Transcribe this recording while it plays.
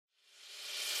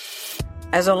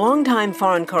As a longtime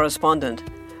foreign correspondent,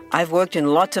 I've worked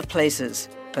in lots of places,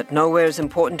 but nowhere as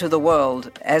important to the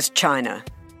world as China.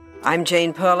 I'm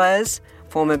Jane Perlez,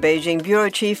 former Beijing bureau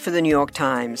chief for the New York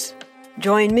Times.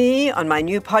 Join me on my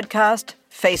new podcast,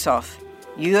 Face Off,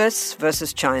 U.S.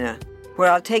 versus China, where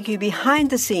I'll take you behind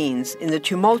the scenes in the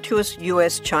tumultuous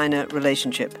U.S.-China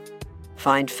relationship.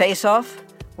 Find Face Off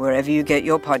wherever you get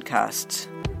your podcasts.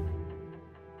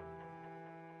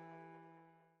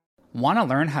 Want to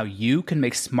learn how you can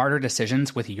make smarter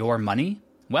decisions with your money?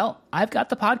 Well, I've got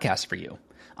the podcast for you.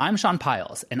 I'm Sean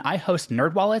Piles, and I host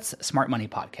NerdWallet's Smart Money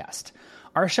Podcast.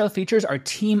 Our show features our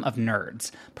team of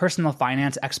nerds, personal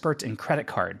finance experts in credit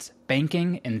cards,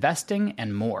 banking, investing,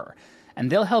 and more.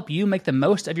 And they'll help you make the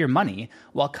most of your money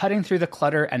while cutting through the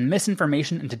clutter and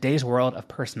misinformation in today's world of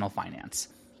personal finance.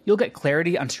 You'll get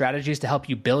clarity on strategies to help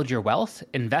you build your wealth,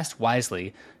 invest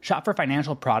wisely, shop for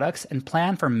financial products, and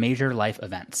plan for major life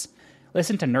events.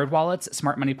 Listen to NerdWallet's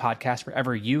Smart Money Podcast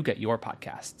wherever you get your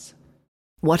podcasts.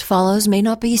 What follows may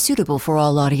not be suitable for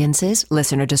all audiences.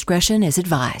 Listener discretion is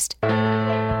advised.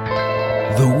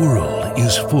 The world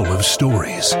is full of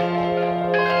stories.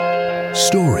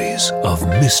 Stories of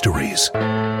mysteries,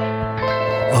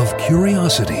 of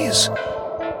curiosities,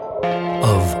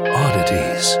 of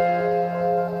oddities.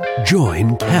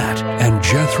 Join Kat and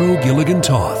Jethro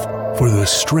Gilligan-Toth for the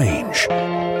strange,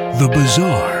 the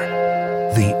bizarre,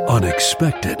 the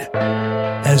unexpected,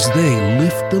 as they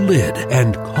lift the lid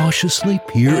and cautiously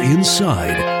peer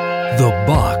inside the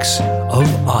box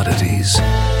of oddities.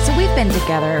 So we've been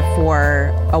together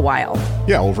for a while.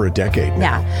 Yeah, over a decade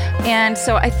now. Yeah. And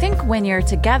so I think when you're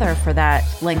together for that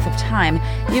length of time,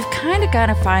 you've kind of got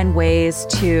to find ways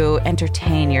to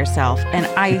entertain yourself. And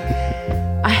I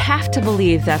have to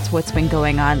believe that's what's been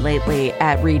going on lately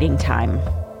at reading time.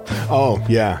 Oh,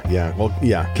 yeah. Well,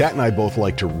 yeah, Kat and I both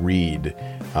like to read,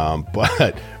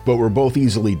 but we're both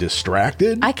easily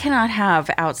distracted. I cannot have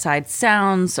outside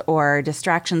sounds or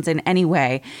distractions in any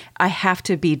way. I have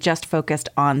to be just focused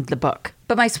on the book.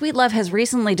 But my sweet love has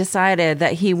recently decided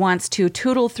that he wants to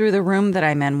tootle through the room that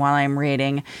I'm in while I'm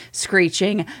reading,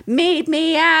 screeching, "Meet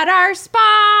me at our spot!"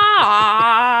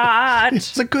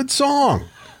 It's a good song.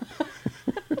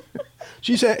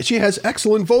 She has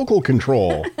excellent vocal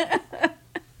control.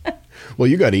 Well,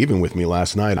 you got even with me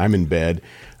last night. I'm in bed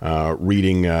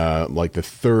reading like the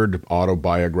third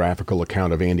autobiographical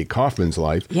account of Andy Kaufman's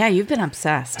life. Yeah, you've been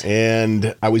obsessed.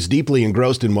 And I was deeply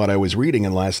engrossed in what I was reading.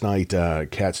 And last night,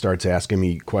 Kat starts asking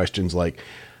me questions like,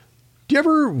 do you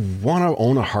ever want to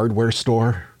own a hardware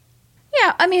store?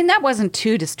 Yeah, I mean, that wasn't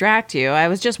to distract you. I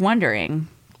was just wondering.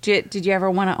 Did you ever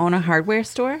want to own a hardware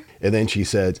store? And then she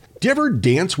said, do you ever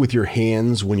dance with your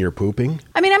hands when you're pooping?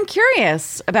 I mean, I'm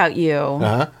curious about you.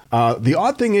 The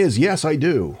odd thing is, yes, I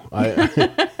do.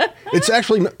 It's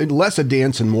actually less a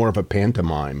dance and more of a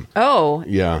pantomime. Oh.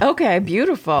 Yeah. Okay,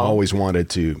 beautiful. Always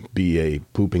wanted to be a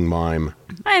pooping mime.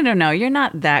 I don't know. You're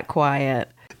not that quiet.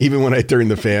 Even when I turn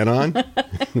the fan on?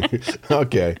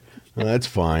 Okay, well, that's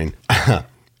fine.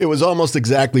 It was almost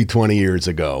exactly 20 years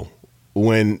ago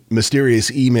when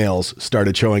mysterious emails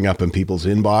started showing up in people's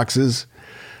inboxes.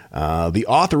 The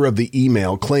author of the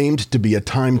email claimed to be a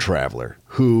time traveler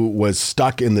who was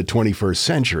stuck in the 21st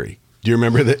century. Do you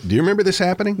remember that? Do you remember this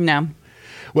happening? No.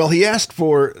 Well, he asked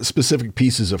for specific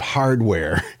pieces of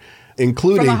hardware,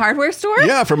 including... From a hardware store?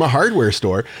 Yeah, from a hardware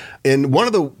store. And one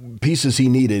of the pieces he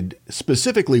needed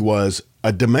specifically was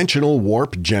a dimensional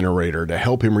warp generator to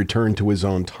help him return to his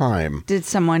own time. Did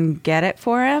someone get it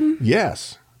for him?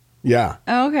 Yes. Yeah.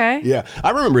 Oh, okay. Yeah.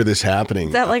 I remember this happening.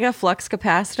 Is that like a flux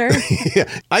capacitor?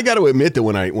 Yeah. I got to admit that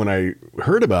when I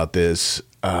heard about this,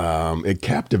 it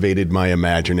captivated my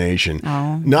imagination.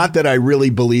 Oh. Not that I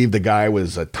really believed the guy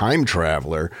was a time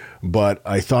traveler, but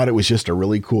I thought it was just a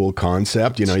really cool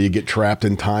concept. You know, you get trapped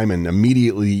in time and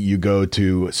immediately you go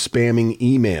to spamming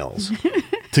emails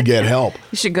to get help.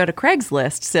 You should go to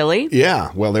Craigslist, silly.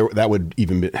 Yeah, well, that would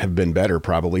even have been better,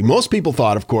 probably. Most people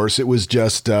thought, of course, it was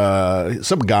just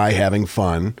some guy having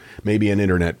fun, maybe an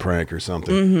internet prank or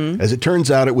something. Mm-hmm. As it turns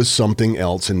out, it was something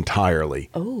else entirely.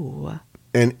 Oh.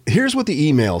 And here's what the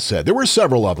email said. There were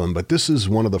several of them, but this is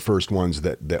one of the first ones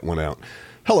that went out.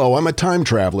 Hello, I'm a time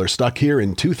traveler stuck here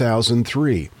in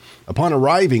 2003. Upon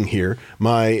arriving here,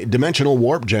 my dimensional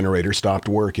warp generator stopped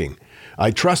working.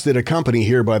 I trusted a company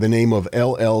here by the name of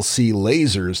LLC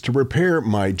Lasers to repair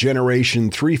my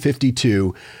Generation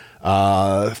 352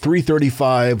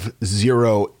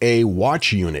 335-0A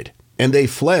watch unit, and they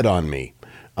fled on me.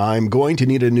 I'm going to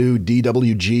need a new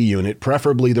DWG unit,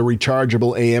 preferably the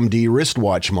rechargeable AMD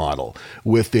wristwatch model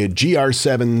with the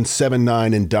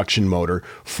GR779 induction motor,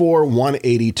 4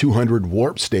 180-200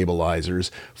 warp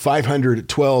stabilizers,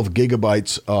 512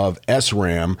 gigabytes of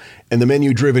SRAM, and the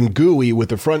menu-driven GUI with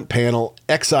the front panel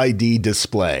XID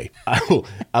display.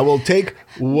 I will take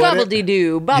what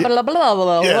Gobble-de-doo, blah, blah, blah,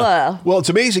 blah, yeah. blah. Well, it's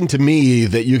amazing to me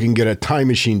that you can get a time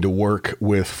machine to work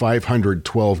with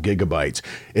 512 gigabytes.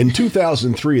 In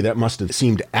 2003, that must have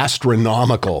seemed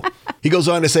astronomical. He goes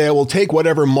on to say, I will take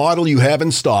whatever model you have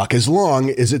in stock as long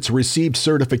as it's received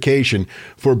certification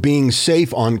for being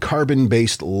safe on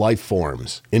carbon-based life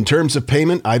forms. In terms of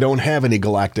payment, I don't have any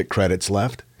galactic credits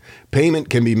left. Payment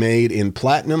can be made in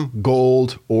platinum,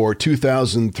 gold, or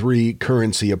 2003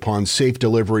 currency upon safe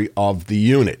delivery of the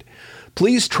unit.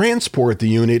 Please transport the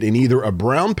unit in either a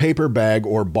brown paper bag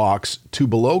or box to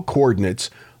below coordinates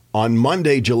on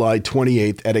Monday, July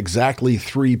 28th at exactly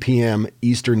 3 p.m.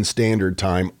 Eastern Standard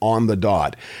Time on the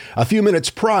dot. A few minutes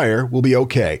prior will be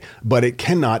okay, but it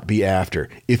cannot be after.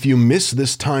 If you miss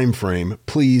this time frame,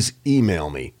 please email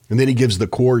me. And then he gives the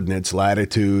coordinates,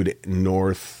 latitude,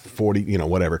 north, 40,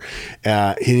 whatever.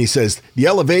 And he says, the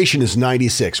elevation is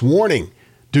 96. Warning,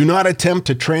 do not attempt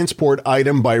to transport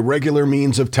item by regular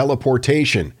means of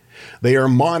teleportation. They are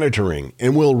monitoring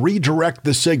and will redirect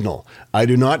the signal. I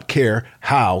do not care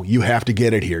how you have to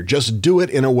get it here. Just do it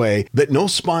in a way that no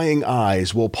spying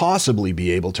eyes will possibly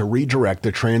be able to redirect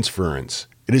the transference.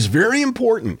 It is very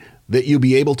important that you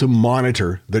be able to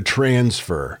monitor the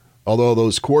transfer. Although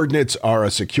those coordinates are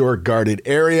a secure guarded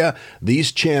area,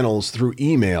 these channels through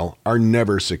email are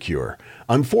never secure.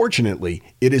 Unfortunately,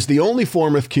 it is the only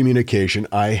form of communication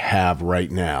I have right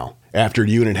now. After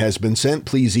the unit has been sent,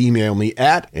 please email me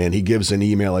at, and he gives an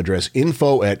email address,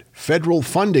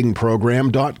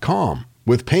 info@federalfundingprogram.com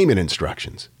with payment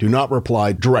instructions. Do not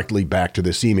reply directly back to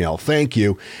this email. Thank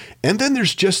you. And then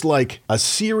there's just like a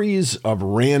series of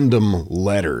random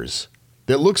letters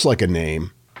that looks like a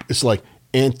name. It's like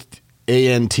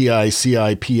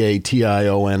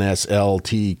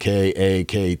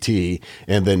ANTICIPATIONSLTKAKT,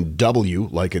 and then W,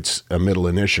 like it's a middle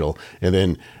initial, and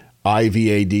then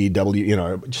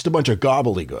IVADW, just a bunch of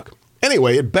gobbledygook.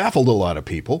 Anyway, it baffled a lot of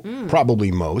people,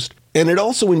 probably most, and it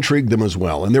also intrigued them as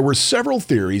well. And there were several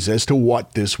theories as to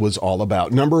what this was all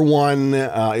about. Number one,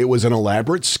 it was an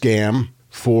elaborate scam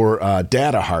for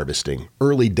data harvesting,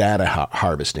 early data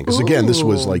harvesting. Because again, this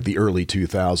was like the early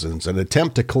 2000s, an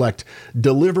attempt to collect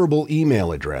deliverable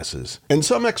email addresses. And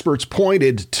some experts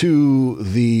pointed to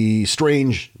the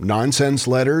strange nonsense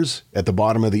letters at the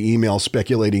bottom of the email,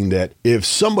 speculating that if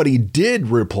somebody did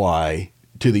reply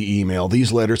to the email,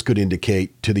 these letters could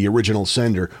indicate to the original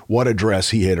sender what address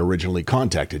he had originally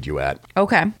contacted you at.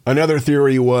 Okay. Another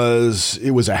theory was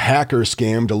it was a hacker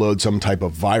scam to load some type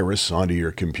of virus onto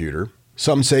your computer.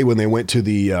 Some say when they went to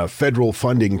the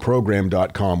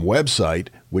federalfundingprogram.com website,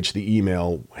 which the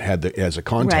email had as a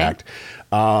contact,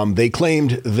 they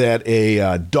claimed that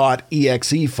a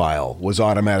 .exe file was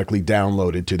automatically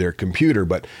downloaded to their computer,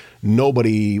 but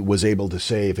nobody was able to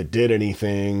say if it did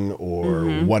anything or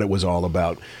what it was all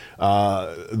about.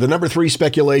 The number 3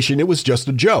 speculation, it was just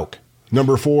a joke.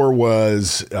 Number 4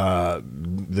 was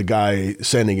the guy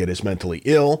sending it is mentally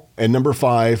ill. And number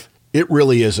 5, it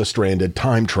really is a stranded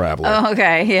time traveler. Oh,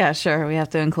 okay. Yeah, sure. We have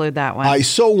to include that one. I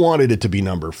so wanted it to be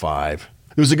number 5.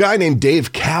 There was a guy named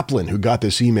Dave Kaplan who got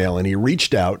this email, and he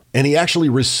reached out, and he actually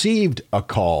received a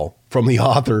call from the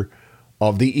author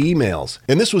of the emails.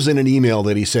 And this was in an email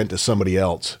that he sent to somebody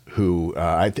else who,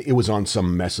 I think it was on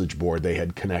some message board they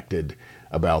had connected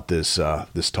about this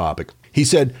topic. He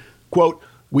said, quote,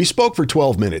 "We spoke for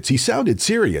 12 minutes. He sounded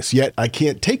serious, yet I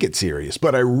can't take it serious,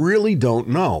 but I really don't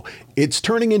know. It's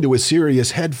turning into a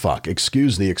serious head fuck,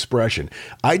 excuse the expression.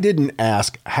 I didn't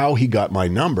ask how he got my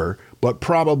number, but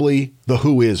probably the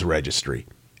Who Is registry.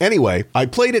 Anyway, I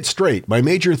played it straight. My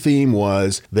major theme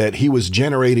was that he was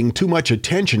generating too much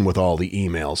attention with all the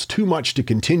emails, too much to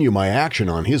continue my action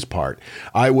on his part.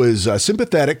 I was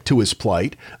sympathetic to his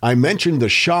plight. I mentioned the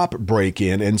shop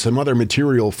break-in and some other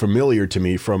material familiar to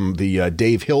me from the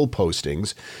Dave Hill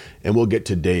postings. And we'll get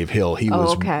to Dave Hill. He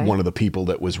was one of the people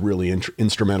that was really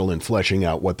instrumental in fleshing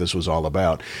out what this was all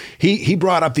about. He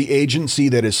brought up the agency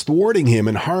that is thwarting him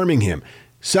and harming him.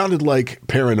 Sounded like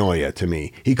paranoia to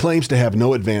me. He claims to have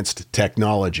no advanced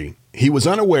technology. He was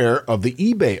unaware of the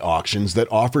eBay auctions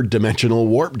that offered dimensional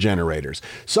warp generators.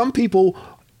 Some people,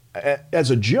 as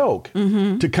a joke,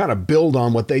 to kind of build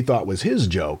on what they thought was his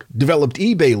joke, developed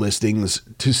eBay listings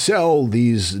to sell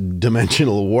these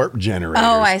dimensional warp generators.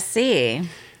 Oh, I see.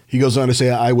 He goes on to say,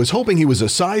 I was hoping he was a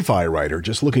sci-fi writer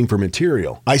just looking for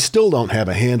material. I still don't have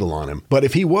a handle on him, but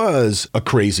if he was a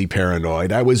crazy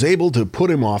paranoid, I was able to put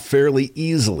him off fairly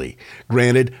easily.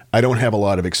 Granted, I don't have a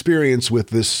lot of experience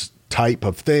with this type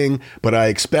of thing, but I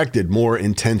expected more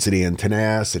intensity and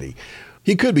tenacity.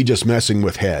 He could be just messing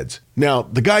with heads. Now,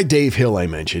 the guy Dave Hill I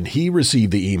mentioned, he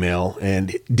received the email,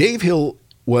 and Dave Hill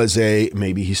was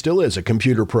maybe he still is, a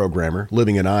computer programmer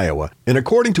living in Iowa. And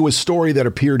according to a story that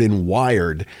appeared in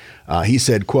Wired, he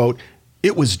said, quote,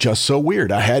 "It was just so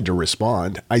weird. I had to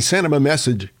respond. I sent him a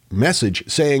message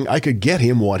saying I could get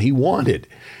him what he wanted.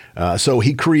 So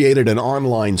he created an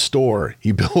online store.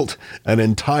 He built an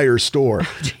entire store."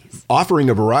 Offering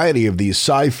a variety of these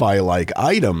sci-fi-like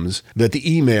items that the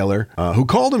emailer, who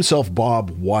called himself Bob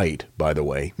White, by the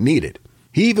way, needed.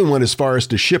 He even went as far as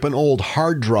to ship an old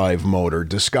hard drive motor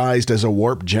disguised as a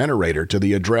warp generator to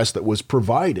the address that was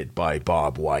provided by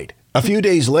Bob White. A few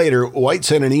days later, White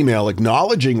sent an email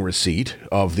acknowledging receipt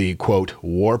of the, quote,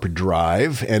 warp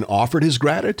drive and offered his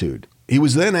gratitude. He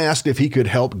was then asked if he could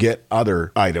help get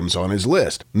other items on his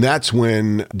list. And that's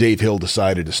when Dave Hill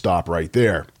decided to stop right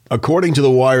there. According to the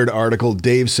Wired article,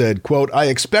 Dave said, quote, "I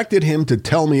expected him to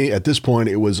tell me at this point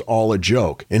it was all a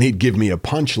joke and he'd give me a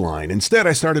punchline. Instead,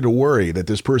 I started to worry that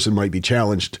this person might be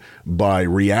challenged by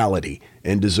reality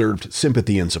and deserved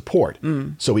sympathy and support."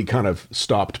 So he kind of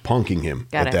stopped punking him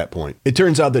at that point. It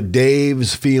turns out that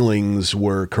Dave's feelings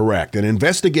were correct. An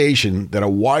investigation that a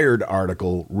Wired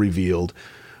article revealed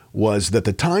was that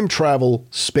the time travel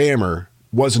spammer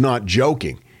was not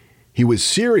joking. He was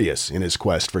serious in his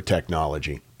quest for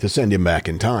technology to send him back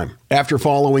in time. After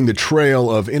following the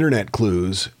trail of internet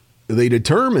clues, they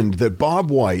determined that Bob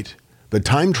White, the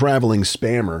time-traveling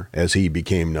spammer, as he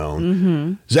became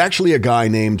known, is actually a guy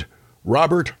named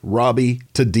Robert Robbie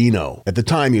Tadino. At the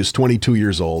time, he was 22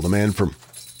 years old, a man from...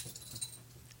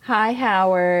 Hi,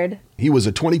 Howard. He was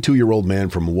a 22-year-old man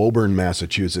from Woburn,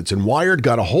 Massachusetts, and Wired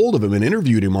got a hold of him and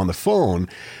interviewed him on the phone.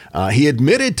 He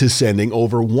admitted to sending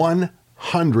over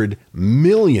 100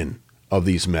 million of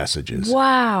these messages.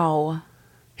 Wow.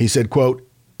 He said, quote,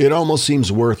 "It almost seems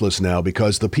worthless now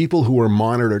because the people who are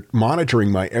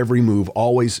monitoring my every move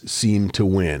always seem to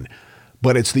win.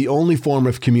 But it's the only form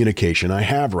of communication I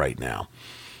have right now."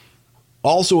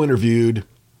 Also interviewed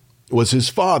was his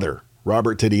father,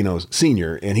 Robert Tadino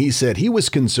Sr., and he said he was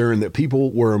concerned that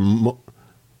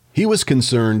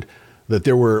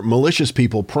there were malicious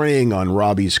people preying on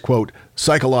Robbie's, quote,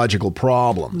 psychological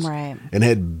problems, and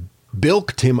had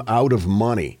bilked him out of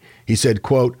money. He said,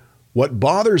 quote, "What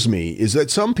bothers me is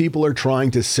that some people are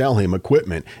trying to sell him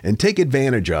equipment and take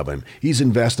advantage of him. He's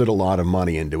invested a lot of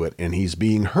money into it and he's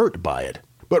being hurt by it."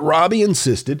 But Robbie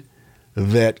insisted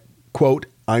that, quote,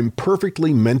 "I'm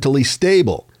perfectly mentally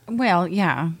stable." Well,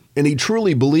 yeah. And he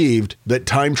truly believed that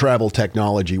time travel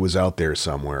technology was out there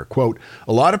somewhere. Quote,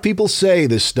 "A lot of people say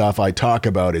this stuff I talk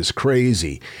about is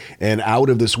crazy and out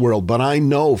of this world, but I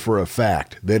know for a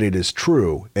fact that it is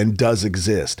true and does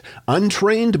exist.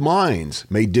 Untrained minds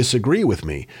may disagree with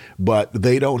me, but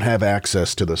they don't have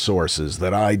access to the sources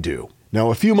that I do."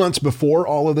 Now, a few months before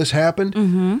all of this happened,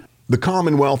 the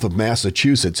Commonwealth of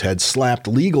Massachusetts had slapped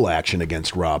legal action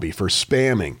against Robbie for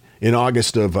spamming. In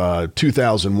August of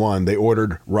 2001, they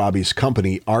ordered Robbie's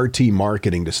company, RT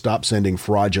Marketing, to stop sending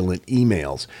fraudulent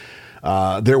emails.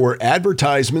 There were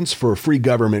advertisements for free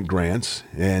government grants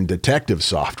and detective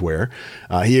software.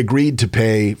 He agreed to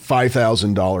pay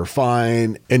 $5,000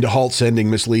 fine and to halt sending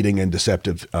misleading and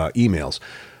deceptive emails.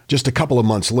 Just a couple of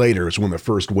months later is when the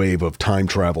first wave of time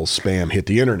travel spam hit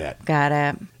the internet. Got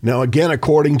it. Now, again,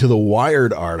 according to the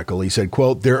Wired article, he said,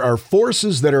 quote, "There are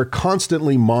forces that are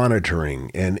constantly monitoring,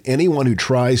 and anyone who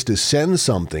tries to send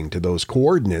something to those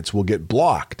coordinates will get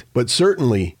blocked. But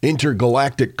certainly,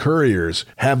 intergalactic couriers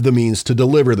have the means to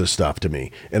deliver the stuff to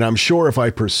me, and I'm sure if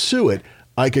I pursue it,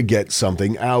 I could get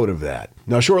something out of that."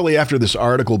 Now, shortly after this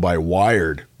article by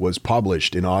Wired was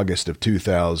published in August of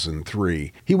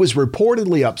 2003, he was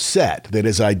reportedly upset that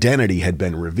his identity had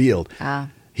been revealed.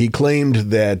 He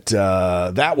claimed that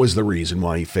that was the reason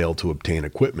why he failed to obtain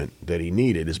equipment that he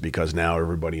needed, is because now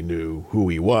everybody knew who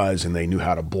he was and they knew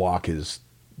how to block his,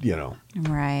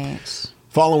 Right.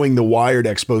 Following the Wired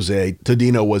expose,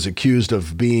 Tadino was accused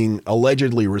of being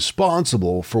allegedly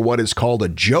responsible for what is called a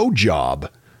Joe job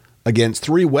against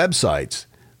 3 websites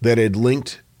that had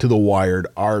linked to the Wired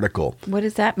article. What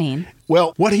does that mean?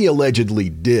 Well, what he allegedly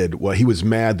did, he was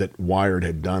mad that Wired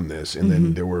had done this, and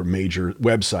then there were major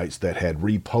websites that had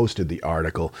reposted the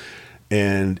article.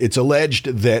 And it's alleged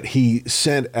that he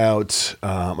sent out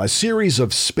a series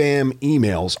of spam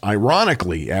emails,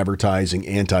 ironically advertising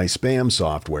anti-spam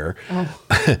software. Oh.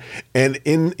 And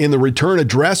in the return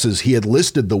addresses, he had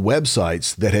listed the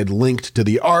websites that had linked to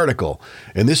the article.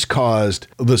 And this caused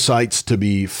the sites to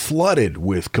be flooded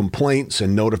with complaints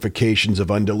and notifications of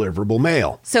undeliverable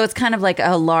mail. So it's kind of like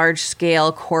a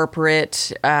large-scale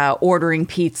corporate ordering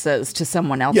pizzas to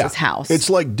someone else's house. It's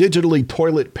like digitally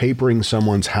toilet papering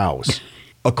someone's house.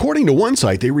 According to one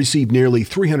site, they received nearly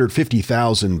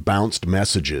 350,000 bounced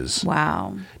messages.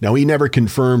 Wow. Now, he never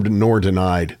confirmed nor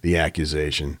denied the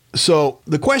accusation. So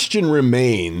the question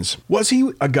remains, was he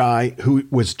a guy who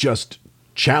was just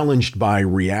challenged by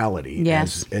reality,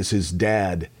 yes, as his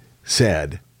dad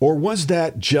said? Or was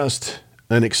that just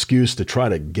an excuse to try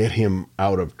to get him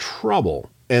out of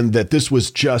trouble, and that this was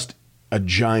just a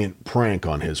giant prank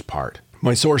on his part?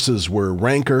 My sources were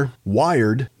Ranker,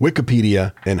 Wired,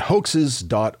 Wikipedia, and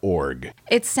hoaxes.org.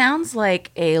 It sounds like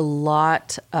a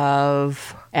lot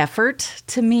of effort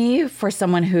to me for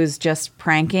someone who's just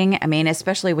pranking. I mean,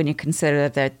 especially when you consider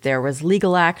that there was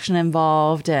legal action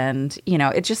involved, and, you know,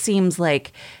 it just seems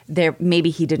like maybe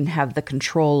he didn't have the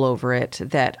control over it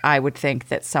that I would think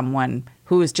that someone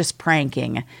who was just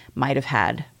pranking might have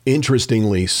had.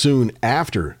 Interestingly, soon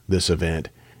after this event,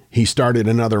 he started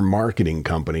another marketing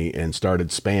company and started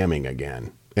spamming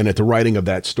again. And at the writing of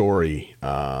that story,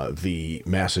 the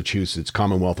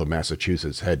Commonwealth of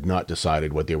Massachusetts had not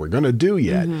decided what they were going to do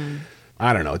yet. Mm-hmm.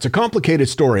 I don't know. It's a complicated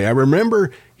story. I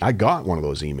remember I got one of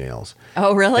those emails.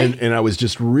 Oh, really? And I was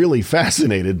just really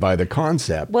fascinated by the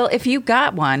concept. Well, if you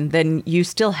got one, then you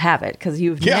still have it, because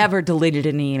you've never deleted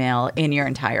an email in your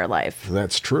entire life.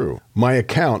 That's true. My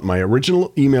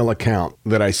original email account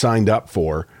that I signed up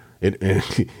for,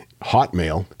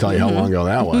 Hotmail, tell you how long ago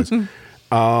that was.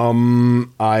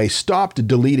 I stopped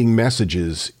deleting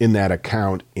messages in that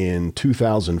account in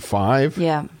 2005.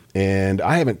 Yeah. And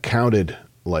I haven't counted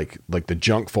like the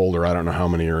junk folder. I don't know how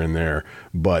many are in there,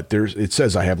 but it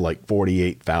says I have like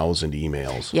 48,000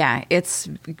 emails. Yeah, it's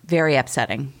very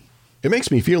upsetting. It makes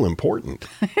me feel important.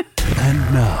 And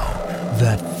now,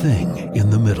 that thing in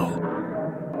the middle.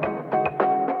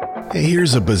 Hey,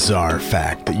 here's a bizarre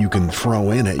fact that you can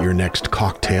throw in at your next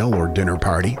cocktail or dinner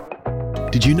party.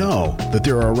 Did you know that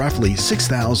there are roughly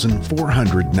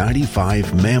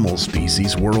 6,495 mammal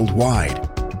species worldwide?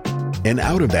 And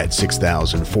out of that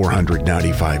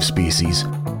 6,495 species,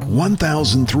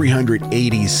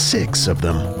 1,386 of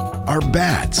them are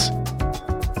bats.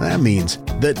 That means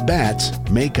that bats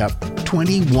make up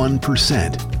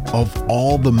 21% of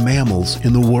all the mammals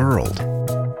in the world.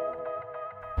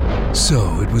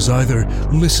 So it was either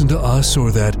listen to us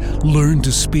or that learn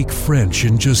to speak French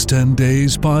in just 10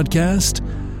 days podcast?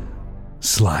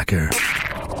 Slacker.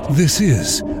 This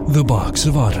is the Box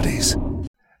of Oddities.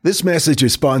 This message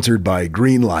is sponsored by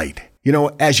Greenlight. You know,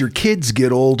 as your kids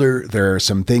get older, there are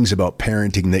some things about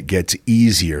parenting that gets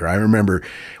easier. I remember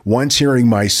once hearing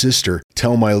my sister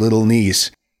tell my little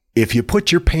niece, "If you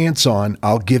put your pants on,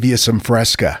 I'll give you some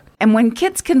Fresca." And when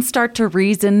kids can start to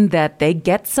reason that they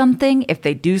get something if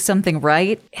they do something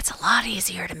right, it's a lot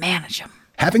easier to manage them.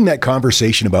 Having that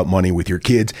conversation about money with your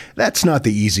kids, that's not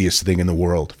the easiest thing in the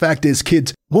world. Fact is,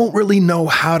 kids won't really know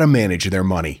how to manage their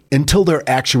money until they're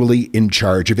actually in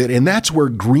charge of it, and that's where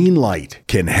Greenlight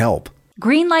can help.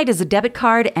 Greenlight is a debit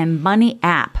card and money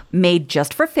app made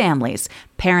just for families.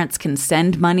 Parents can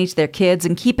send money to their kids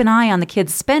and keep an eye on the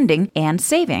kids' spending and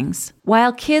savings,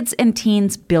 while kids and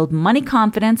teens build money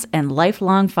confidence and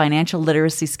lifelong financial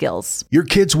literacy skills. Your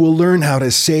kids will learn how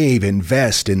to save,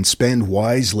 invest, and spend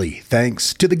wisely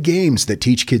thanks to the games that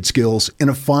teach kids skills in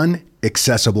a fun,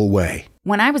 accessible way.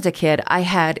 When I was a kid, I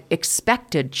had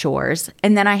expected chores,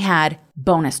 and then I had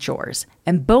bonus chores.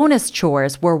 And bonus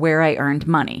chores were where I earned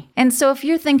money. And so if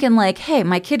you're thinking like, hey,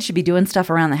 my kid should be doing stuff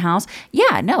around the house,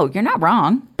 yeah, no, you're not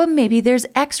wrong. But maybe there's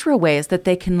extra ways that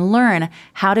they can learn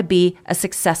how to be a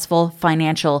successful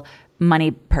financial money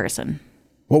person.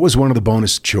 What was one of the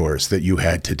bonus chores that you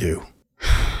had to do?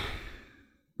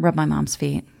 Rub my mom's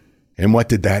feet. And what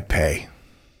did that pay?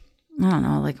 I don't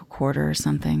know, like a quarter or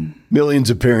something.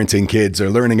 Millions of parents and kids are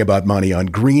learning about money on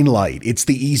Greenlight. It's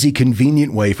the easy,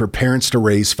 convenient way for parents to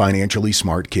raise financially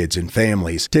smart kids and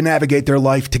families to navigate their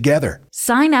life together.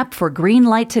 Sign up for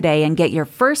Greenlight today and get your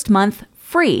first month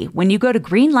free when you go to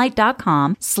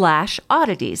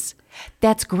greenlight.com/oddities.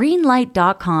 That's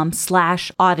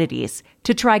greenlight.com/oddities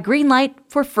to try Greenlight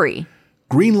for free.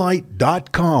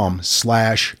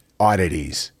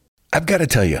 Greenlight.com/oddities. I've got to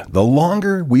tell you, the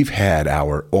longer we've had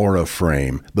our Aura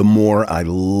frame, the more I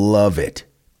love it.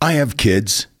 I have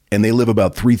kids, and they live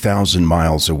about 3,000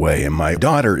 miles away. And my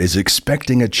daughter is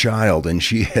expecting a child, and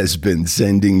she has been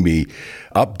sending me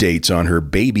updates on her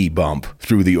baby bump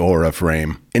through the Aura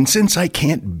frame. And since I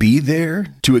can't be there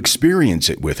to experience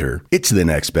it with her, it's the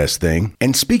next best thing.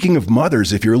 And speaking of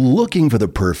mothers, if you're looking for the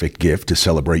perfect gift to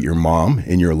celebrate your mom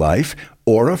in your life,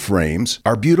 Aura frames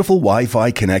are beautiful Wi-Fi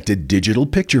connected digital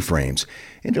picture frames.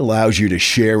 It allows you to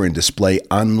share and display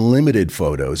unlimited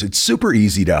photos. It's super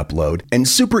easy to upload and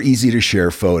super easy to share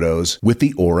photos with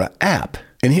the Aura app.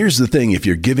 And here's the thing, if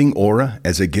you're giving Aura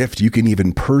as a gift, you can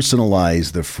even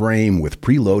personalize the frame with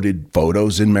preloaded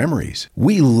photos and memories.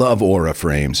 We love Aura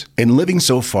frames, and living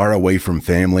so far away from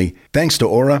family, thanks to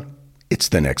Aura, it's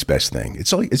the next best thing.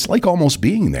 It's like almost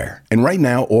being there. And right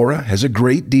now, Aura has a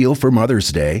great deal for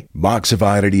Mother's Day. Box of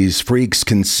Oddities freaks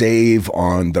can save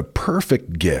on the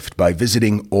perfect gift by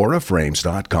visiting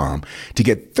auraframes.com to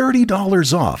get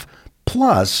 $30 off,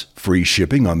 plus free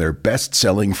shipping on their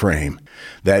best-selling frame.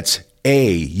 That's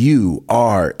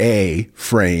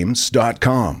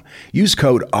AURAFrames.com. Use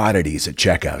code oddities at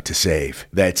checkout to save.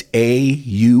 That's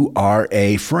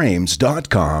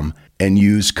AURAFrames.com and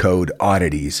use code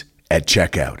oddities at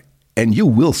checkout, and you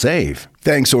will save.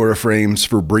 Thanks, Aura Frames,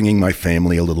 for bringing my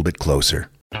family a little bit closer.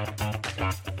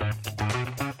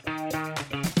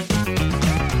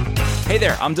 Hey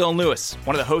there, I'm Dylan Lewis,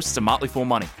 one of the hosts of Motley Fool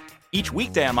Money. Each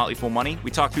weekday on Motley Fool Money,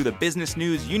 we talk through the business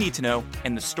news you need to know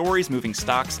and the stories moving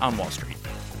stocks on Wall Street.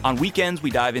 On weekends, we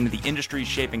dive into the industries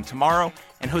shaping tomorrow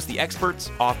and host the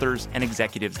experts, authors, and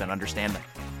executives that understand them.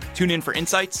 Tune in for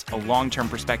insights, a long-term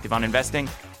perspective on investing,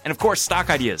 and of course, stock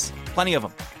ideas. Plenty of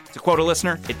them. To quote a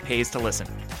listener, it pays to listen.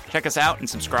 Check us out and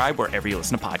subscribe wherever you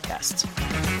listen to podcasts.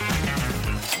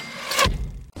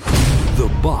 The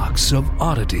Box of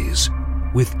Oddities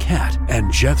with Kat and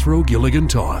Jethro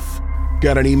Gilligan-Toth.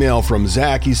 Got an email from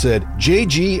Zach. He said,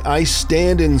 JG, I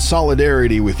stand in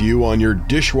solidarity with you on your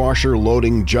dishwasher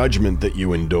loading judgment that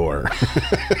you endure.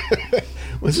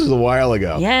 This is a while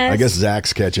ago. Yes. I guess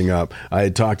Zach's catching up. I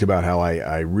had talked about how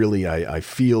I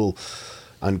feel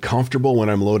uncomfortable when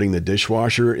I'm loading the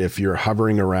dishwasher if you're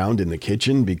hovering around in the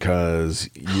kitchen, because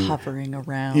you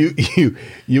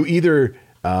either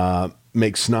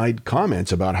make snide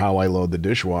comments about how I load the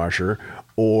dishwasher,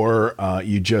 or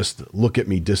you just look at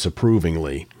me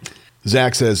disapprovingly.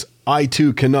 Zach says, I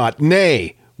too cannot,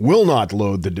 nay, will not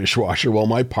load the dishwasher while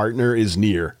my partner is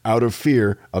near, out of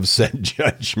fear of said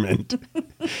judgment.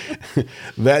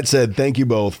 That said, thank you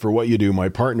both for what you do. My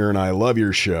partner and I love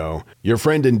your show. Your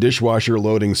friend in dishwasher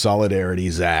loading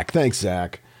solidarity, Zach. Thanks,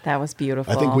 Zach. That was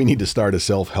beautiful. I think we need to start a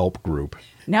self-help group.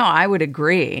 No, I would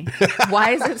agree.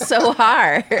 Why is it so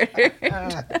hard?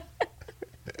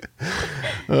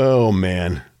 Oh,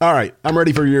 man. All right, I'm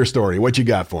ready for your story. What you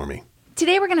got for me?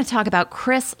 Today we're going to talk about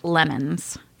Chris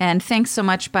Lemons. And thanks so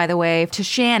much, by the way, to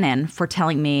Shannon for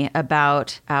telling me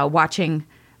about watching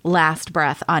Last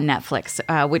Breath on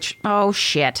Netflix, which, oh,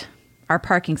 shit, our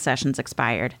parking session's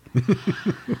expired.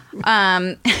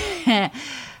 On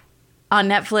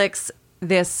Netflix,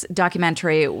 this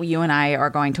documentary, you and I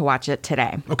are going to watch it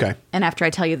today. Okay. And after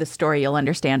I tell you the story, you'll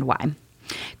understand why.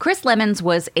 Chris Lemons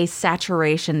was a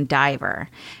saturation diver.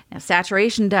 Now,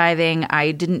 saturation diving,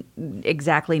 I didn't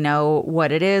exactly know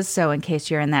what it is, so in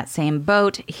case you're in that same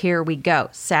boat, here we go.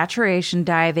 Saturation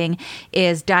diving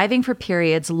is diving for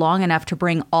periods long enough to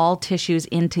bring all tissues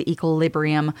into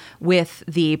equilibrium with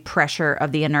the pressure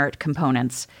of the inert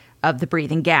components of the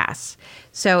breathing gas.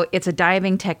 So it's a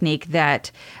diving technique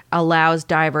that allows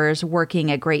divers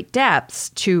working at great depths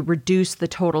to reduce the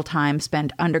total time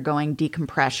spent undergoing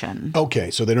decompression. Okay,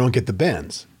 so they don't get the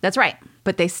bends. That's right.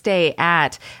 But they stay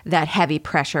at that heavy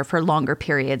pressure for longer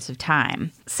periods of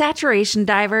time. Saturation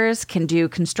divers can do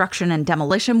construction and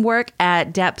demolition work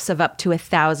at depths of up to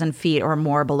 1,000 feet or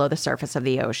more below the surface of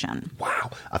the ocean. Wow,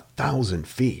 1,000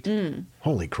 feet.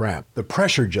 Holy crap. The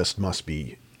pressure just must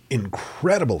be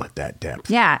incredible at that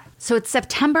depth. Yeah. So it's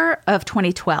September of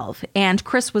 2012, and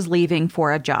Chris was leaving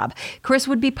for a job. Chris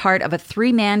would be part of a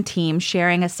 3-man team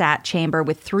sharing a sat chamber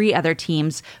with 3 other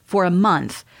teams for a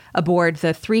month aboard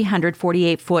the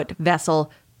 348-foot vessel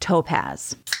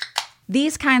Topaz.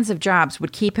 These kinds of jobs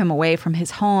would keep him away from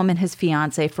his home and his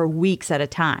fiancée for weeks at a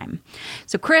time.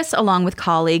 So Chris, along with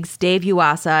colleagues Dave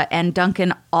Uasa and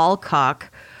Duncan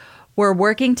Alcock, were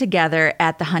working together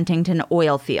at the Huntington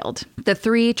oil field. The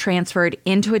 3 transferred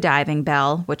into a diving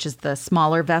bell, which is the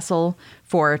smaller vessel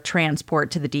for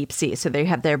transport to the deep sea. So they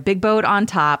have their big boat on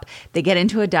top. They get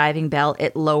into a diving bell.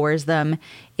 It lowers them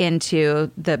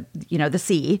into the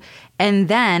sea. And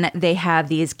then they have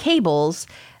these cables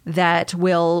that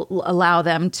will allow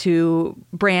them to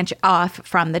branch off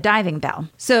from the diving bell.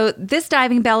 So this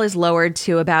diving bell is lowered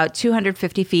to about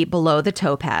 250 feet below the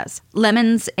topaz.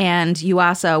 Lemons and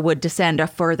Yuasa would descend a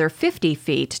further 50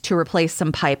 feet to replace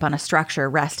some pipe on a structure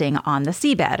resting on the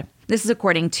seabed. This is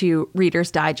according to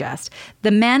Reader's Digest.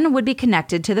 The men would be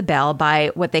connected to the bell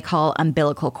by what they call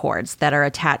umbilical cords that are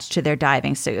attached to their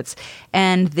diving suits.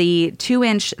 And the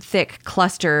 2-inch thick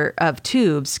cluster of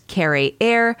tubes carry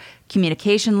air,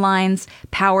 communication lines,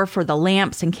 power for the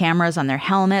lamps and cameras on their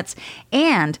helmets,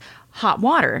 and hot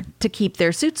water to keep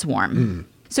their suits warm.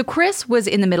 So Chris was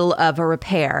in the middle of a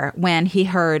repair when he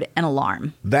heard an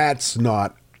alarm. That's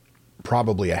not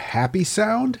probably a happy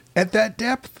sound at that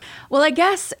depth? Well, I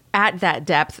guess at that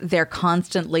depth, they're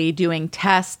constantly doing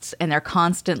tests and they're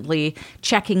constantly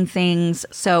checking things.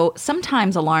 So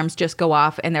sometimes alarms just go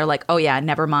off and they're like, oh yeah,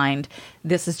 never mind.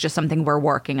 This is just something we're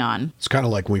working on. It's kind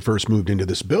of like when we first moved into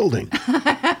this building.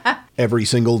 Every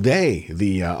single day,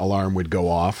 the alarm would go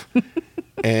off.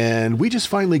 And we just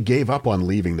finally gave up on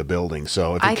leaving the building.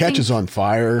 So if it catches on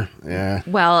fire,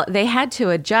 Well, they had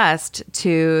to adjust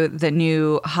to the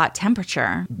new hot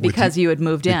temperature because you had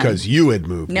moved in. Because you had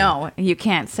moved in. No, you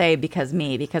can't say because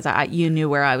you knew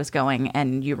where I was going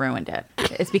and you ruined it.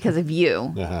 It's because of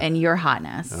you and your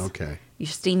hotness. Okay. You're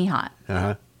steamy hot.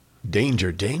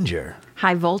 Danger, danger.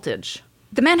 High voltage.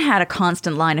 The men had a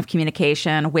constant line of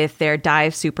communication with their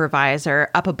dive supervisor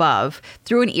up above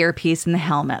through an earpiece in the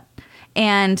helmet.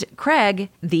 And Craig,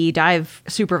 the dive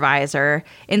supervisor,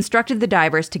 instructed the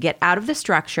divers to get out of the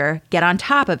structure, get on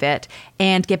top of it,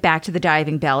 and get back to the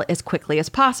diving bell as quickly as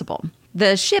possible.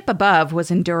 The ship above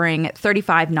was enduring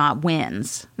 35-knot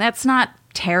winds. That's not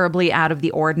terribly out of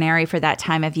the ordinary for that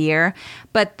time of year,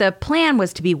 but the plan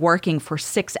was to be working for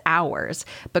 6 hours.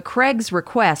 But Craig's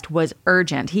request was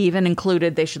urgent. He even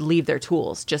included they should leave their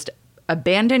tools. Just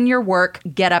abandon your work,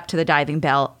 get up to the diving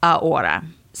bell ahora.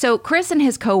 So Chris and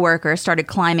his coworker started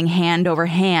climbing hand over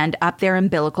hand up their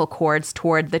umbilical cords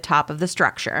toward the top of the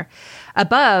structure.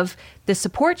 Above, the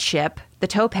support ship, the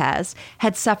Topaz,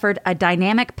 had suffered a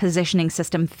dynamic positioning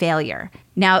system failure.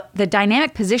 Now, the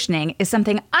dynamic positioning is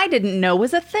something I didn't know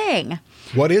was a thing.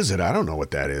 What is it? I don't know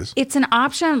what that is. It's an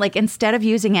option, like instead of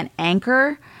using an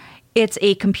anchor, it's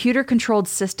a computer-controlled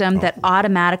system that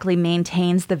automatically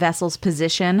maintains the vessel's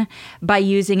position by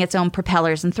using its own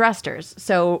propellers and thrusters.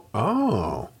 So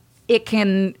it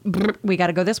can, we got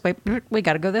to go this way, we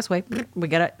got to go this way,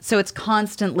 so it's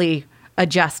constantly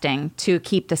adjusting to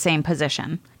keep the same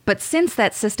position. But since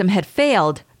that system had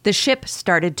failed, the ship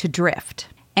started to drift.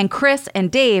 And Chris and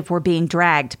Dave were being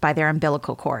dragged by their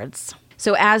umbilical cords.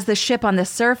 So as the ship on the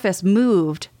surface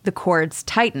moved, the cords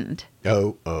tightened.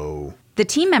 The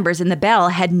team members in the bell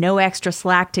had no extra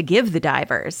slack to give the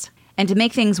divers. And to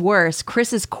make things worse,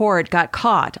 Chris's cord got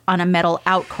caught on a metal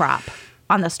outcrop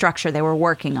on the structure they were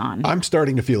working on. I'm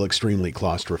starting to feel extremely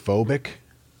claustrophobic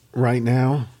right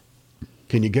now.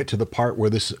 Can you get to the part where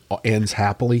this ends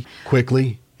happily,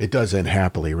 quickly? It does end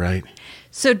happily, right?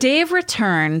 So Dave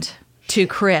returned to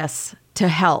Chris to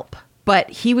help, but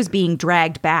he was being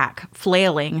dragged back,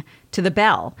 flailing to the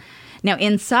bell. Now,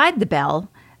 inside the bell,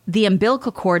 the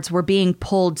umbilical cords were being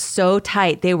pulled so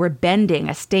tight they were bending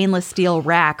a stainless steel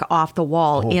rack off the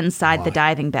wall inside the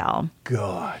diving bell.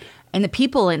 God. And the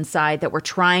people inside that were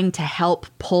trying to help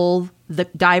pull the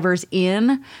divers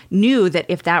in knew that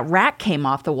if that rack came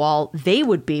off the wall, they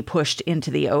would be pushed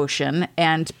into the ocean.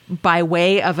 And by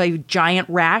way of a giant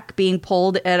rack being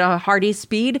pulled at a hearty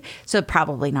speed, so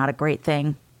probably not a great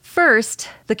thing. First,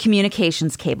 the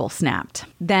communications cable snapped.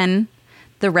 Then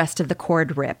the rest of the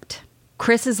cord ripped.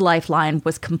 Chris's lifeline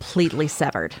was completely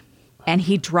severed, and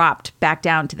he dropped back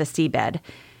down to the seabed,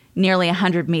 nearly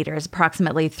 100 meters,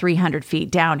 approximately 300 feet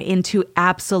down, into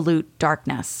absolute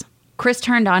darkness. Chris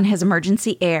turned on his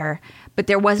emergency air, but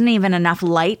there wasn't even enough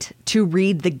light to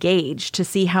read the gauge to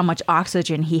see how much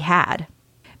oxygen he had.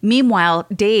 Meanwhile,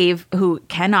 Dave, who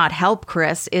cannot help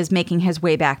Chris, is making his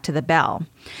way back to the bell.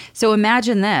 So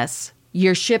imagine this.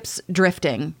 Your ship's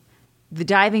drifting. The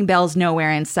diving bell's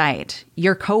nowhere in sight.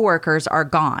 Your coworkers are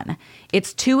gone.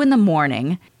 It's 2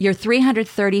 a.m. You're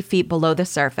 330 feet below the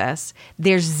surface.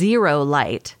 There's zero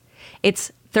light. It's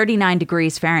 39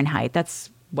 degrees Fahrenheit. That's,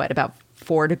 about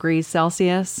 4 degrees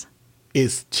Celsius?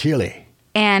 It's chilly.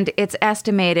 And it's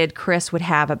estimated Chris would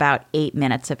have about 8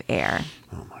 minutes of air.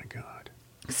 Oh, my God.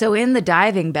 So in the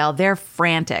diving bell, they're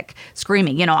frantic,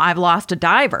 screaming, I've lost a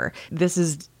diver. This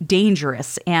is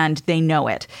dangerous, and they know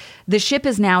it. The ship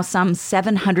is now some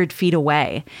 700 feet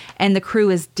away, and the crew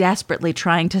is desperately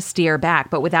trying to steer back.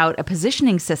 But without a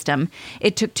positioning system,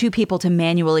 it took 2 people to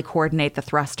manually coordinate the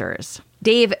thrusters.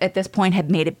 Dave, at this point,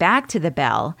 had made it back to the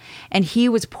bell, and he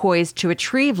was poised to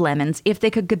retrieve Lemons if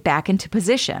they could get back into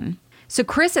position. So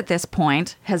Chris, at this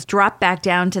point, has dropped back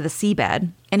down to the seabed,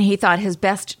 and he thought his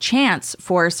best chance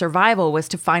for survival was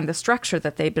to find the structure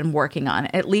that they'd been working on.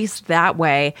 At least that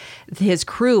way, his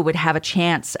crew would have a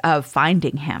chance of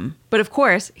finding him. But of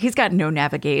course, he's got no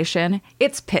navigation.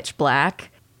 It's pitch black.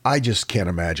 I just can't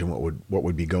imagine what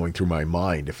would be going through my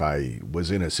mind if I was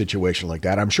in a situation like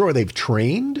that. I'm sure they've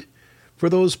trained for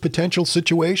those potential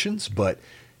situations, but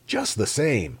just the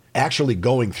same, actually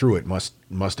going through it must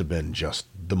have been just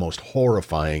the most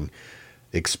horrifying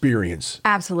experience.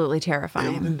 Absolutely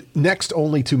terrifying. Next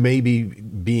only to maybe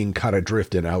being cut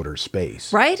adrift in outer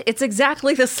space. Right? It's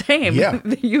exactly the same. Yeah.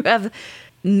 You have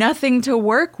nothing to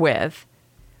work with.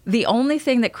 The only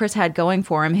thing that Chris had going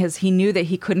for him is he knew that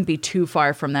he couldn't be too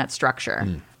far from that structure.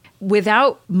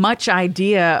 Without much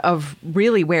idea of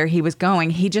really where he was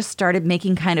going, he just started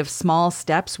making kind of small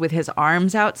steps with his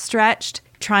arms outstretched,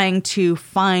 trying to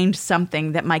find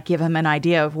something that might give him an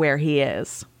idea of where he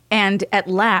is. And at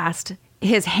last,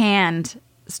 his hand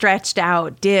stretched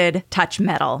out did touch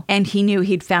metal, and he knew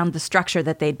he'd found the structure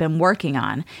that they'd been working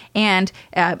on, and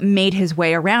made his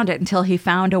way around it until he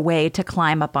found a way to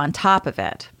climb up on top of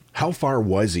it. How far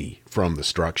was he from the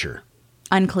structure?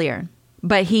 Unclear.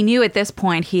 But he knew at this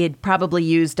point he had probably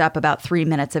used up about 3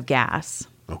 minutes of gas.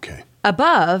 Okay.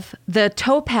 Above, the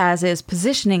Topaz's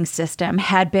positioning system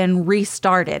had been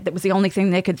restarted. That was the only thing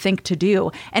they could think to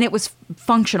do. And it was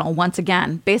functional once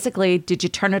again. Basically, did you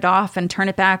turn it off and turn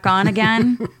it back on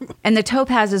again? And the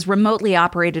Topaz's remotely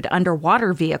operated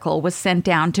underwater vehicle was sent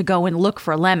down to go and look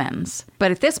for Lemons. But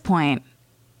at this point,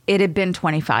 it had been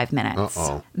 25 minutes.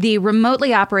 Uh-oh. The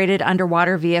remotely operated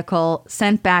underwater vehicle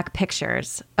sent back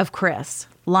pictures of Chris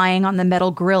lying on the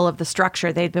metal grill of the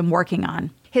structure they'd been working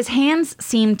on. His hands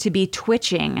seemed to be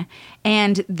twitching,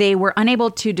 and they were unable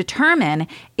to determine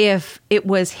if it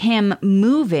was him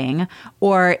moving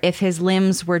or if his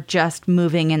limbs were just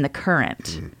moving in the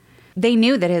current. They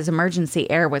knew that his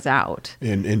emergency air was out.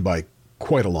 And by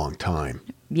quite a long time.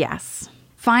 Yes.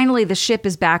 Finally, the ship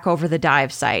is back over the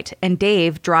dive site, and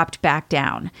Dave dropped back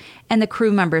down, and the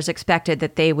crew members expected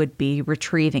that they would be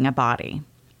retrieving a body.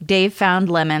 Dave found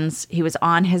Lemons, he was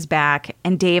on his back,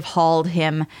 and Dave hauled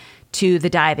him to the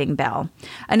diving bell.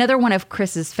 Another one of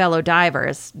Chris's fellow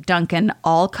divers, Duncan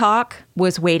Alcock,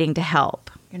 was waiting to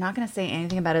help. You're not going to say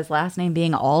anything about his last name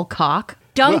being Alcock?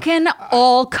 Duncan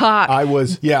Alcock. I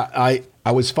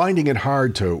was finding it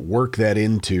hard to work that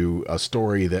into a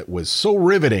story that was so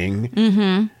riveting.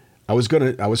 Mm-hmm.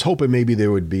 I was hoping maybe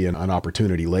there would be an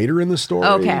opportunity later in the story.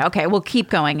 Okay. We'll keep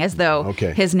going as though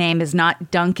his name is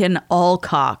not Duncan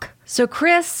Alcock. So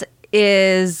Chris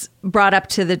is brought up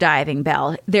to the diving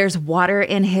bell. There's water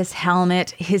in his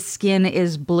helmet. His skin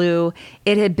is blue.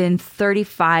 It had been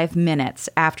 35 minutes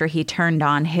after he turned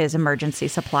on his emergency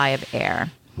supply of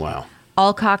air. Wow.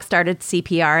 Alcock started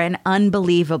CPR, and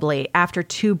unbelievably, after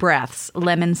 2 breaths,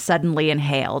 Lemon suddenly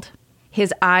inhaled.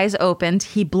 His eyes opened,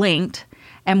 he blinked,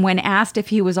 and when asked if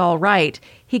he was all right,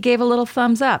 he gave a little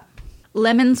thumbs up.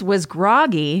 Lemons was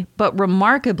groggy, but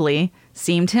remarkably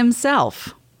seemed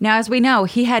himself. Now, as we know,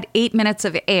 he had 8 minutes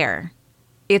of air.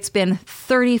 It's been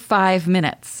 35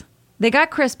 minutes. They got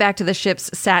Chris back to the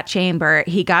ship's SAT chamber.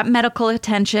 He got medical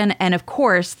attention, and of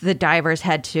course, the divers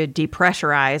had to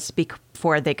depressurize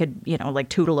before they could,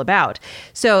 tootle about.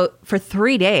 So for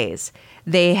 3 days,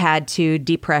 they had to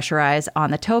depressurize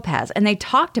on the Topaz, and they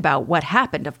talked about what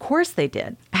happened. Of course they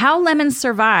did. How Lemons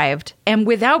survived and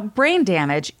without brain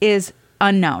damage is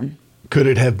unknown. Could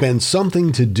it have been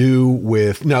something to do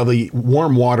with, now the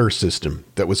warm water system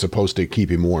that was supposed to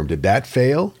keep him warm, did that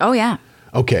fail? Oh, yeah.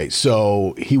 Okay,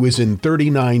 so he was in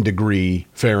 39-degree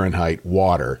Fahrenheit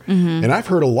water. Mm-hmm. And I've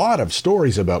heard a lot of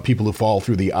stories about people who fall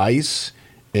through the ice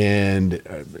and,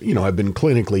 have been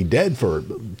clinically dead for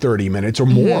 30 minutes or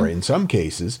more in some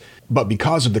cases. But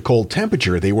because of the cold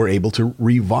temperature, they were able to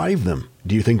revive them.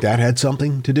 Do you think that had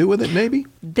something to do with it, maybe?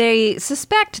 They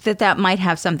suspect that might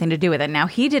have something to do with it. Now,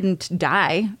 he didn't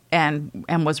die and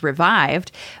was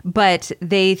revived, but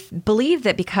they believe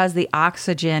that because the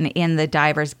oxygen in the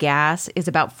diver's gas is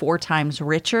about 4 times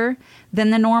richer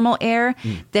than the normal air,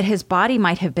 that his body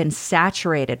might have been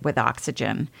saturated with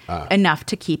oxygen enough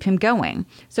to keep him going.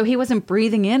 So he wasn't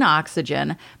breathing in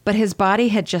oxygen, but his body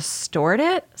had just stored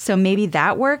it. So maybe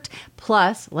that worked.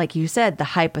 Plus, like you said, the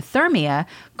hypothermia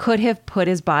could have put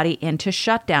his body into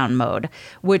shutdown mode,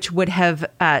 which would have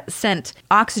sent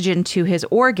oxygen to his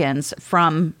organs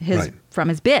from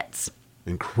his bits.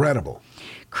 Incredible.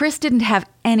 Chris didn't have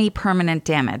any permanent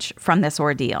damage from this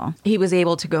ordeal. He was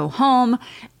able to go home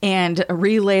and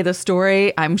relay the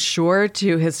story, I'm sure,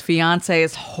 to his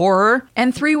fiance's horror.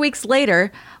 And 3 weeks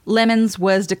later, Lemons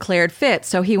was declared fit,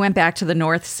 so he went back to the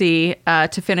North Sea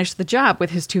to finish the job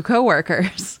with his 2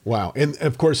 coworkers. Wow. And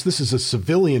of course, this is a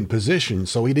civilian position,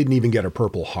 so he didn't even get a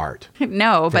Purple Heart.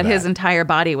 No, but his entire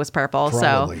body was purple,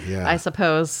 Probably, so yeah. I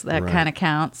suppose that kind of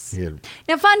counts. Yeah.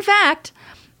 Now, fun fact,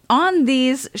 on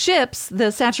these ships,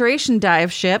 the saturation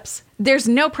dive ships, there's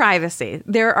no privacy.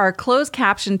 There are closed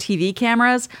caption TV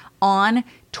cameras on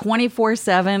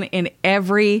 24/7 in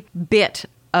every bit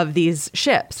of these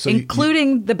ships, so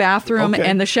including the bathroom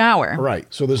and the shower. Right.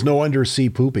 So there's no undersea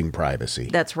pooping privacy.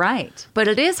 That's right. But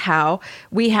it is how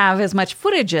we have as much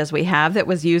footage as we have that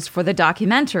was used for the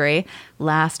documentary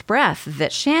Last Breath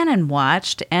that Shannon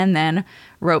watched and then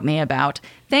wrote me about.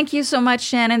 Thank you so much,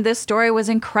 Shannon. This story was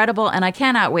incredible, and I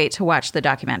cannot wait to watch the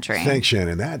documentary. Thanks,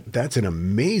 Shannon. That's an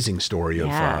amazing story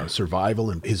of survival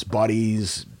and his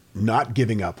buddies not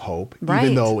giving up hope,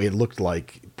 even though it looked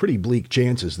like pretty bleak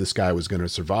chances this guy was going to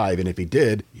survive. And if he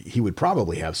did, he would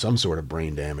probably have some sort of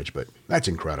brain damage, but that's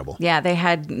incredible. Yeah, they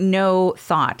had no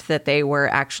thought that they were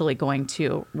actually going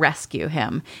to rescue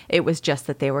him. It was just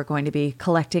that they were going to be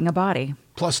collecting a body.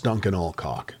 Plus Duncan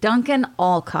Alcock. Duncan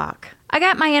Alcock. I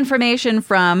got my information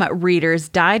from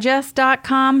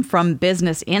ReadersDigest.com, from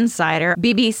Business Insider,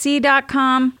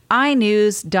 BBC.com,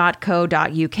 inews.co.uk,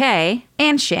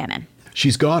 and Shannon.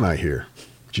 She's gone, I hear.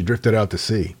 She drifted out to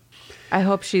sea. I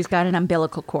hope she's got an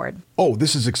umbilical cord. Oh,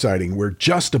 this is exciting. We're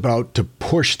just about to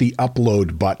push the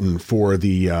upload button for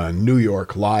the New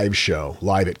York live show,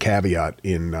 live at Caveat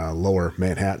in Lower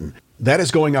Manhattan. That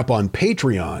is going up on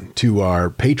Patreon to our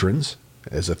patrons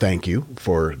as a thank you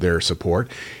for their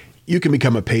support. You can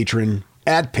become a patron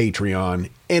at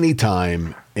Patreon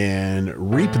anytime and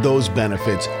reap those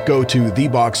benefits. Go to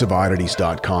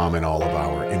theboxofoddities.com and all of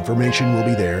our information will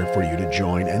be there for you to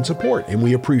join and support, and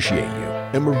we appreciate you.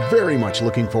 And we're very much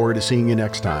looking forward to seeing you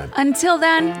next time. Until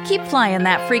then, keep flying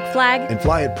that freak flag. And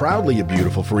fly it proudly, you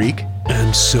beautiful freak.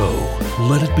 And so,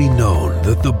 let it be known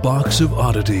that the Box of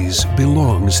Oddities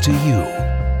belongs to you,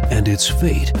 and its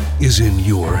fate is in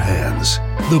your hands.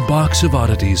 The Box of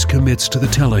Oddities commits to the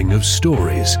telling of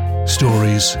stories.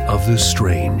 Stories of the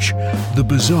strange, the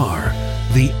bizarre,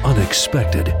 the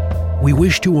unexpected. We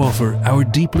wish to offer our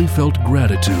deeply felt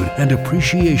gratitude and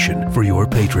appreciation for your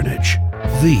patronage.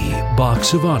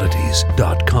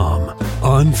 TheBoxOfOddities.com.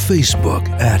 On Facebook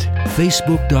at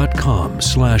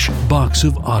Facebook.com/Box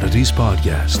of Oddities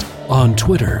Podcast. On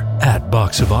Twitter at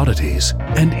Box of Oddities.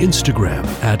 And Instagram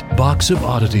at Box of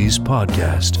Oddities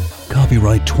Podcast.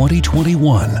 Copyright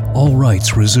 2021. All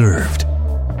rights reserved.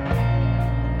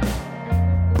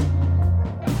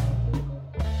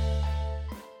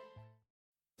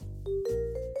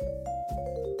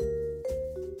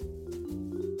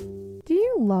 Do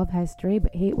you love history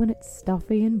but hate when it's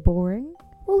stuffy and boring?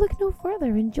 Well, look no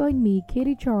further and join me,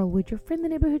 Katie Charlwood, your friendly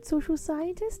neighbourhood social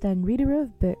scientist and reader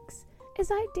of books, as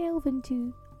I delve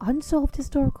into unsolved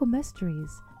historical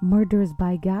mysteries, murders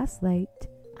by gaslight,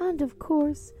 and of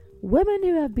course, women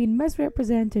who have been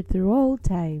misrepresented through all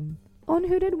time. On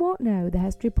Who Did What Now, the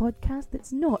history podcast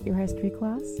that's not your history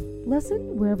class.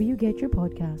 Listen wherever you get your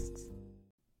podcasts.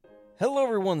 Hello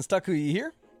everyone, Stakuyi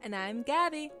here. And I'm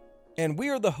Gabby. And we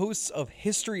are the hosts of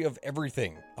History of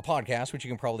Everything, a podcast which you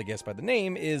can probably guess by the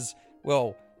name is,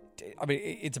 well,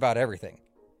 it's about everything.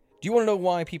 Do you want to know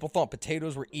why people thought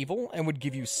potatoes were evil and would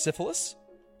give you syphilis?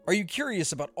 Are you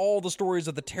curious about all the stories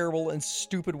of the terrible and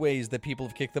stupid ways that people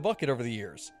have kicked the bucket over the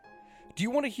years? Do you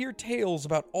want to hear tales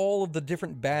about all of the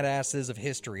different badasses of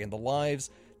history and the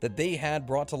lives that they had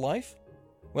brought to life?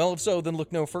 Well, if so, then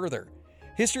look no further.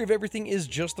 History of Everything is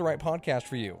just the right podcast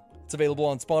for you. It's available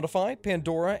on Spotify,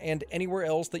 Pandora, and anywhere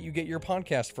else that you get your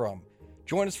podcast from.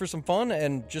 Join us for some fun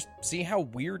and just see how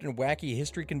weird and wacky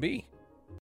history can be.